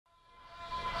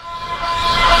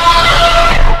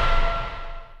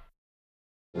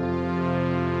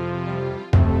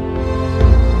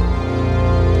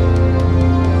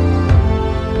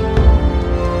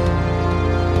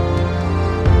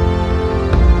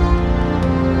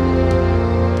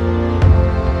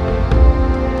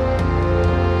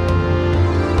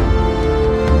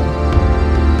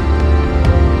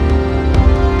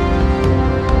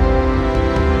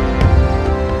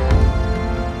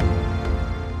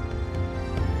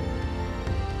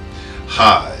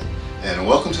Hi, and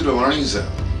welcome to the Learning Zone.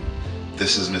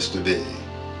 This is Mr. B.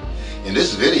 In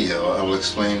this video, I will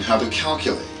explain how to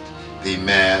calculate the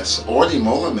mass or the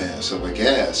molar mass of a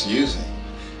gas using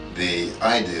the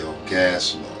ideal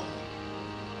gas law.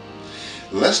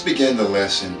 Let's begin the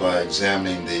lesson by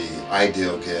examining the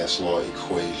ideal gas law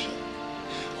equation,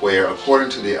 where according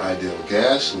to the ideal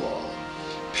gas law,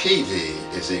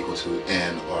 PV is equal to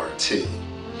nRT,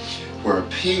 where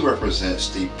P represents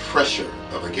the pressure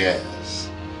of a gas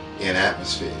in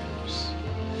atmospheres.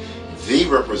 V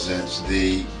represents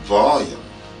the volume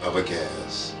of a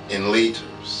gas in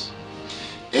liters.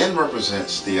 N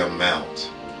represents the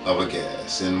amount of a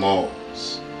gas in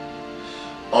moles.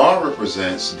 R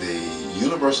represents the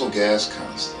universal gas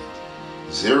constant,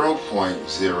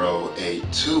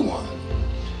 0.0821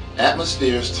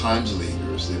 atmospheres times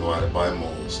liters divided by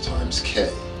moles times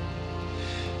K.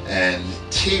 And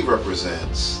T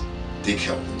represents the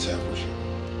Kelvin temperature.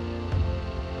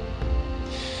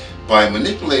 By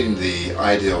manipulating the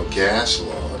ideal gas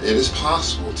law, it is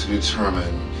possible to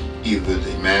determine either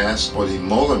the mass or the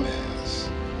molar mass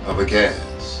of a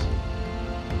gas.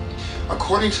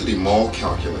 According to the mole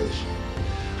calculation,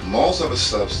 moles of a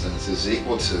substance is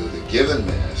equal to the given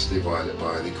mass divided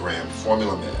by the gram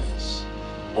formula mass,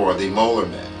 or the molar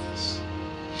mass.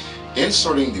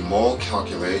 Inserting the mole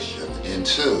calculation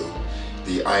into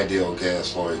the ideal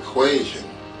gas law equation,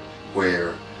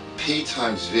 where P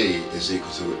times V is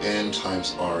equal to N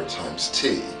times R times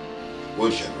T, will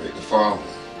generate the following,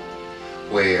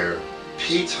 where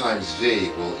P times V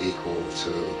will equal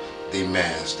to the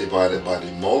mass divided by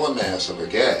the molar mass of a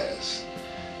gas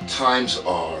times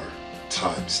R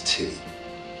times T.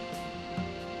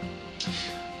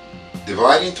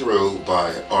 Dividing through by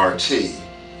RT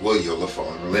will yield the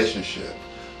following relationship,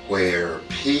 where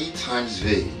P times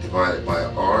V divided by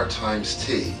R times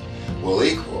T will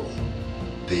equal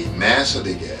the mass of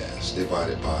the gas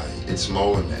divided by its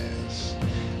molar mass.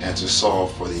 And to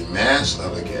solve for the mass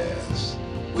of a gas,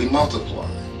 we multiply.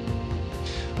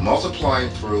 Multiplying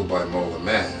through by molar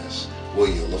mass will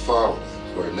yield the following,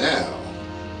 where now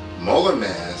molar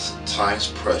mass times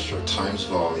pressure times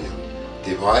volume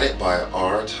divided by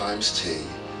R times T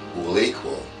will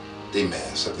equal the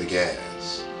mass of the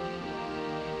gas.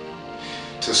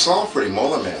 To solve for the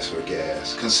molar mass of a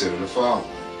gas, consider the following,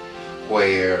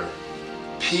 where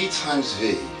P times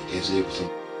V is equal to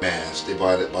mass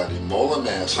divided by the molar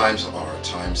mass times R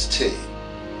times T.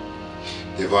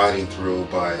 Dividing through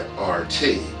by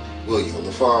RT will yield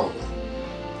the following,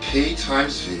 P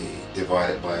times V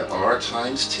divided by R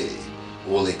times T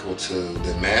will equal to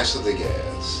the mass of the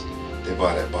gas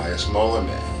divided by its molar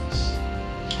mass.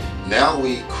 Now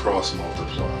we cross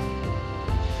multiply.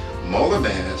 Molar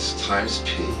mass times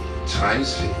P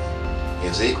times V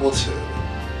is equal to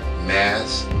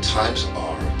mass times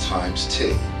R times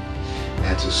T.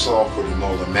 And to solve for the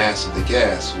molar mass of the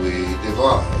gas, we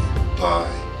divide by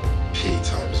P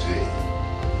times V.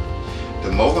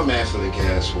 The molar mass of the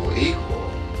gas will equal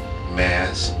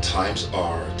mass times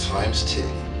R times T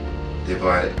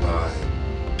divided by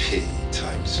P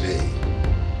times V.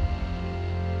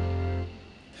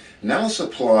 Now let's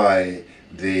apply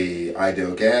the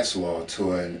ideal gas law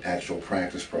to an actual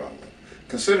practice problem.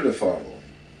 Consider the following.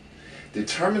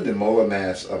 Determine the molar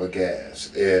mass of a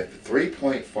gas if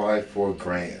 3.54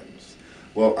 grams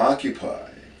will occupy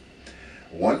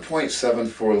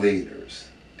 1.74 liters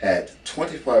at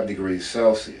 25 degrees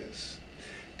Celsius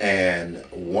and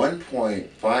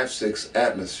 1.56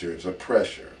 atmospheres of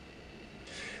pressure.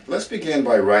 Let's begin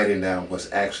by writing down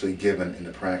what's actually given in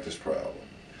the practice problem,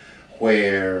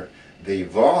 where the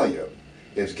volume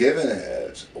is given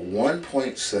as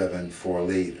 1.74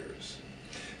 liters.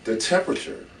 The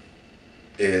temperature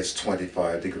is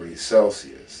 25 degrees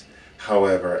Celsius.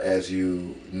 However, as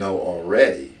you know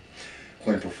already,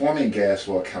 when performing gas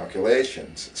law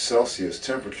calculations, Celsius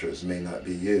temperatures may not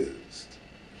be used.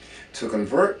 To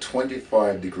convert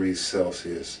 25 degrees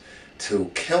Celsius to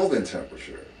Kelvin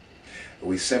temperature,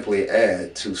 we simply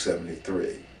add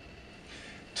 273.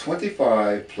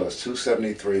 25 plus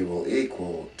 273 will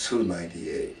equal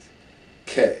 298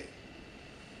 K.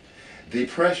 The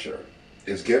pressure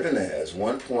is given as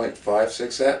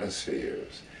 1.56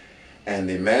 atmospheres, and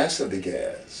the mass of the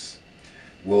gas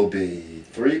will be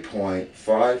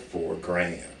 3.54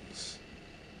 grams.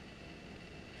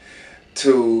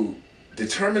 To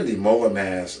determine the molar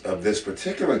mass of this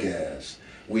particular gas,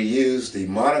 we use the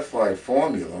modified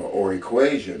formula or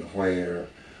equation where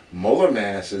molar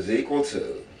mass is equal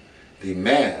to the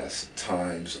mass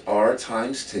times R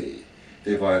times T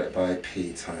divided by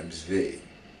P times V.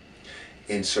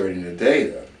 Inserting the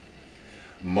data,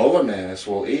 molar mass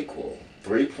will equal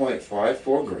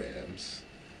 3.54 grams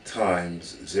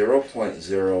times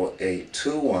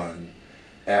 0.0821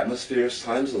 atmospheres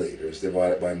times liters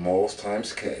divided by moles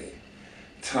times K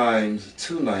times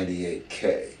 298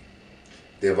 K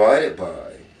divided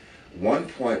by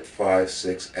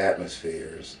 1.56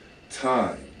 atmospheres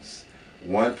times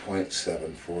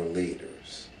 1.74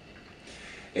 liters.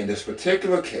 In this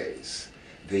particular case,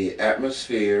 the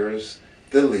atmospheres,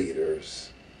 the liters,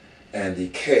 and the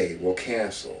K will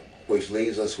cancel, which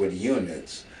leaves us with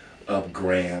units of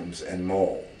grams and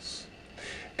moles.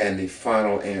 And the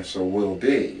final answer will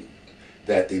be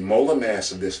that the molar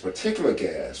mass of this particular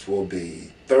gas will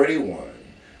be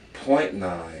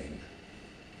 31.9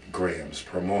 grams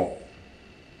per mole.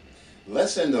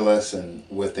 Let's end the lesson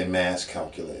with a mass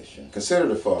calculation. Consider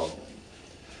the following.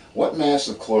 What mass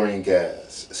of chlorine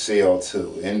gas,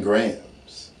 Cl2, in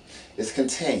grams is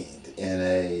contained in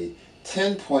a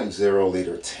 10.0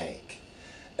 liter tank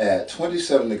at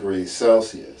 27 degrees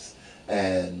Celsius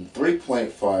and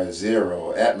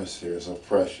 3.50 atmospheres of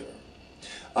pressure?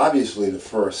 Obviously, the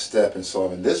first step in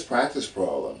solving this practice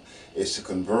problem is to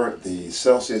convert the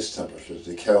Celsius temperature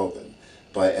to Kelvin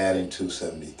by adding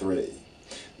 273.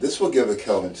 This will give a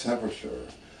Kelvin temperature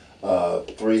of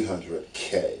 300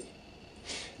 K.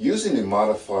 Using the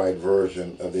modified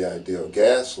version of the ideal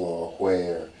gas law,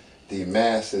 where the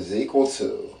mass is equal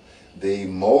to the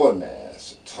molar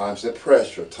mass times the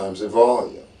pressure times the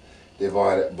volume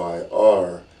divided by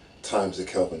R times the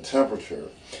Kelvin temperature,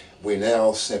 we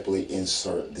now simply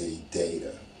insert the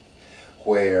data,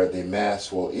 where the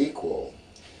mass will equal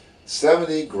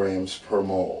 70 grams per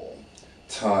mole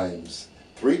times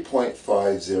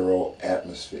 3.50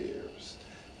 atmospheres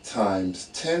times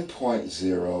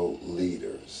 10.0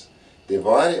 liters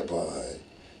divided by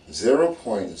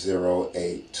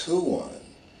 0.0821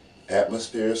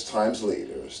 atmospheres times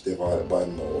liters divided by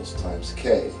moles times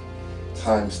K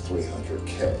times 300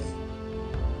 K.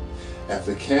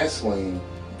 After canceling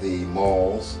the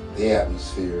moles, the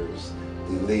atmospheres,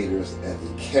 the liters, and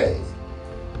the K,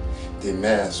 the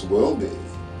mass will be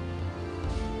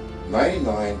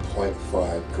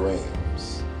 99.5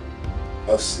 grams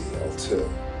of Cl2.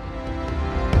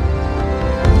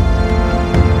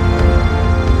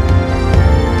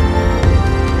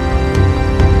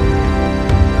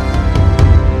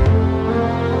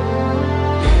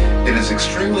 It is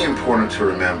extremely important to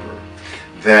remember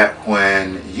that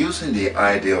when using the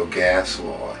ideal gas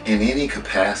law in any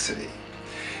capacity,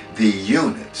 the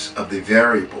units of the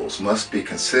variables must be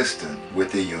consistent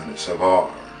with the units of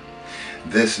R.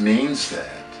 This means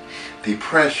that the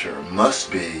pressure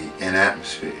must be in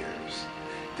atmospheres,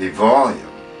 the volume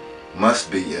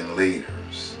must be in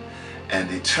liters, and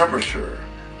the temperature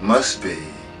must be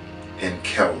in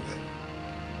Kelvin.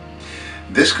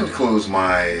 This concludes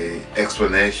my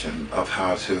explanation of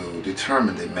how to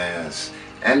determine the mass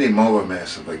and the molar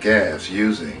mass of a gas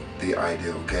using the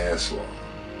ideal gas law.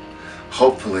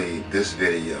 Hopefully this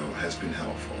video has been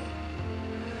helpful.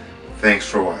 Thanks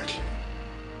for watching.